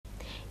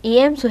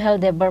EM Suhel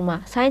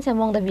Debbarma signs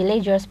among the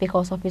villagers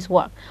because of his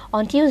work.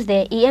 On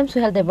Tuesday, EM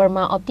Suhel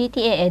Debbarma of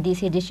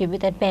TTAADC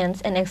distributed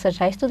pens and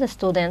exercise to the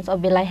students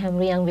of Bilaiham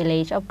Reang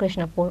village of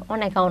Krishnapur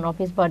on account of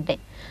his birthday.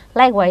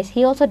 Likewise,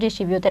 he also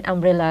distributed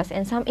umbrellas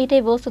and some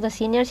eatables to the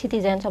senior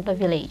citizens of the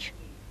village.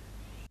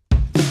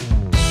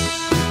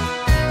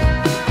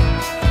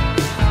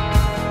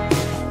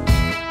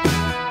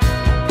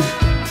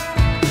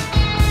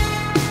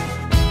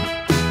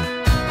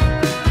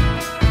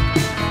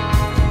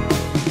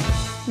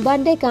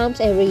 Birthday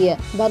comes every year,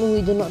 but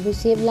we do not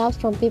receive love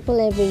from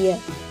people every year.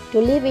 To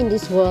live in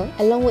this world,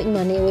 along with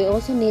money, we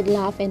also need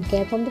love and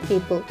care from the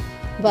people.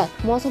 But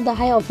most of the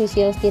high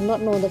officials did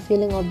not know the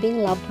feeling of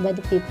being loved by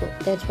the people.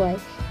 That's why,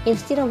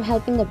 instead of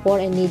helping the poor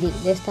and needy,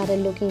 they started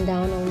looking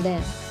down on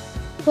them.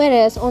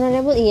 Whereas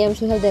Honorable EM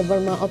Suhel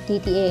Debbarma of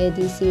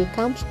TTAADC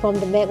comes from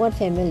the backward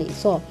family,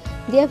 so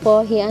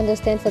therefore he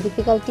understands the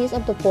difficulties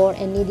of the poor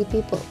and needy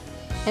people.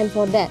 And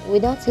for that,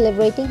 without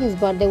celebrating his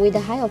birthday with the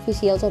high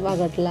officials of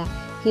Agartala,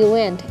 he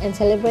went and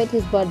celebrated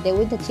his birthday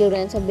with the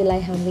children of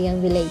Bilaiham Reang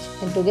village,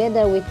 and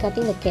together with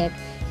cutting the cake,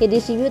 he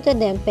distributed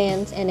them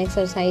pens and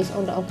exercise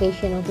on the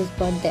occasion of his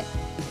birthday.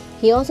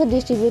 He also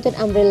distributed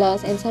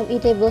umbrellas and some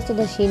eatables to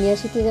the senior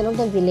citizen of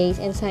the village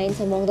and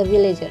signs among the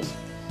villagers.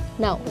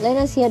 Now, let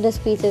us hear the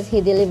speeches he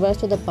delivers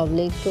to the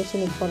public to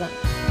Krishnapur.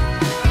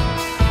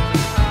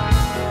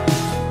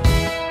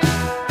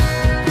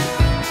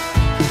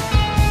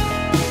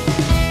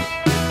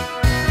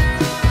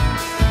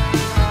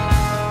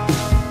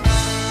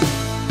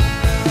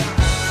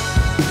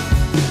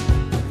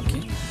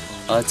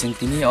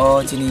 Cintini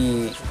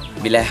cini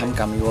Bilaiham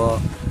kami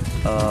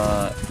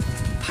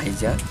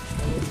thaija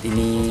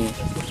ini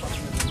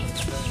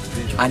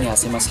ani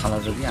ase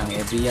masala rogi ang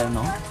every year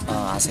no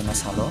ase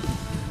masalo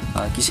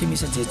kisi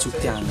misa je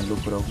chukti ang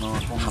lukurok no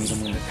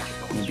hamjamu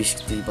ni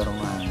bishti borong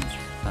ang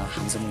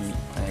hamjamu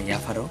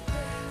yafaro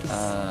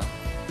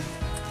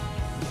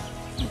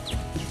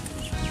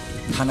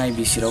thanai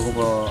bisirok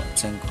bo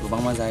jeng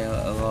gobang ma jayo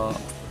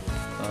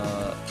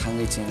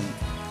thangai jeng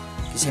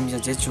kisi misa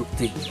je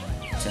chukti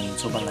जों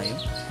जबान लायो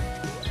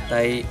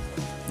ताई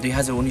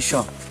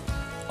 2019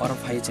 और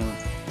phi जों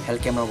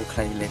health camera बो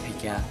खाइ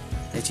लेफिया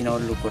ताई चिनाव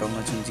लुकुरंग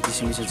जों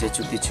जिकिसिमि से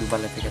चुक्ति चुबा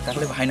लेफिया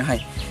ताकले हाइनो हाय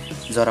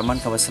जरामान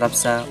खबा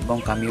स्राबसा बं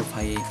कामिउ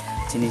फाइ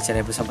चिनि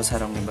चरे बसा बसा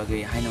रंनि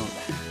बागै हाइनो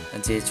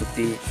जे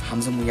चुक्ति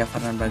हामजों मुया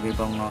फारनान बागै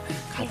बं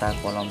खाता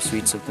कलम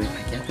स्वीट चुक्ति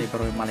फाइया ताई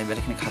बरो माने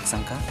बेलेखनि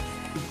खाकसांका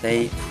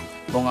ताई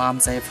बं आम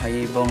चाय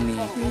फाइ बंनि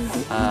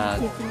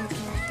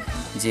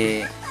जे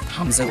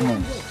हामजों मु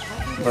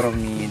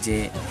बरंनि जे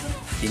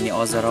ini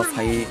ozaro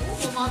fai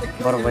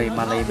borbai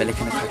malai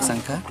belekene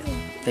khaksangka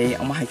tei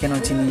ama haikeno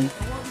chini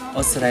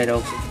osrai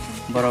rok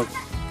borok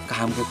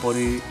kaham ke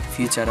pori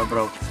future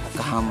borok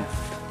kaham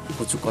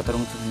kuchu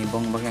kotorong ni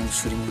bong bagang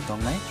suring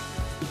tongnai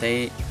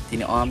tei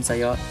tini am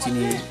saya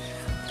chini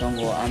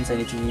tongo am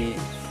saya chini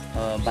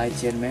by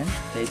chairman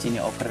tei chini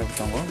offer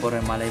tongo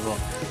boroi malai bo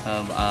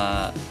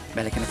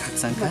belekene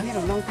khaksangka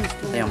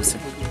tei amse.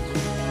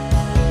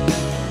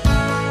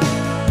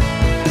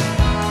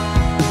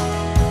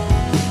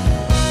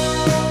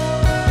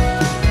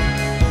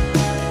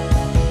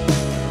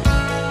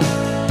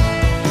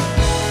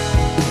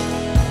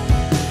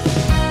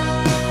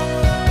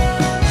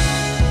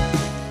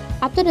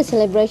 After the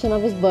celebration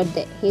of his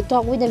birthday, he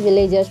talked with the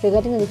villagers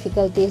regarding the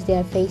difficulties they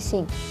are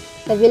facing.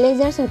 The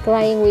villagers are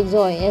crying with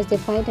joy as they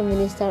find a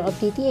minister of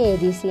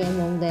TTAADC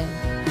among them.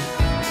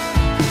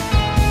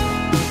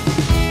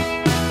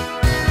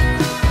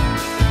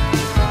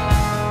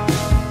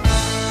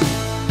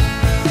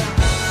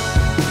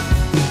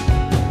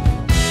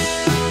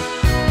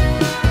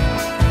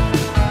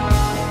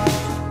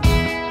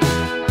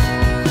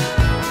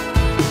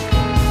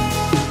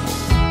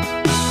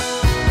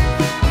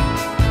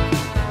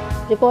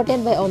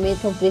 Reported by Omid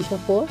from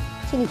Krishnapur,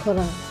 Bilaiham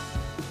Reang.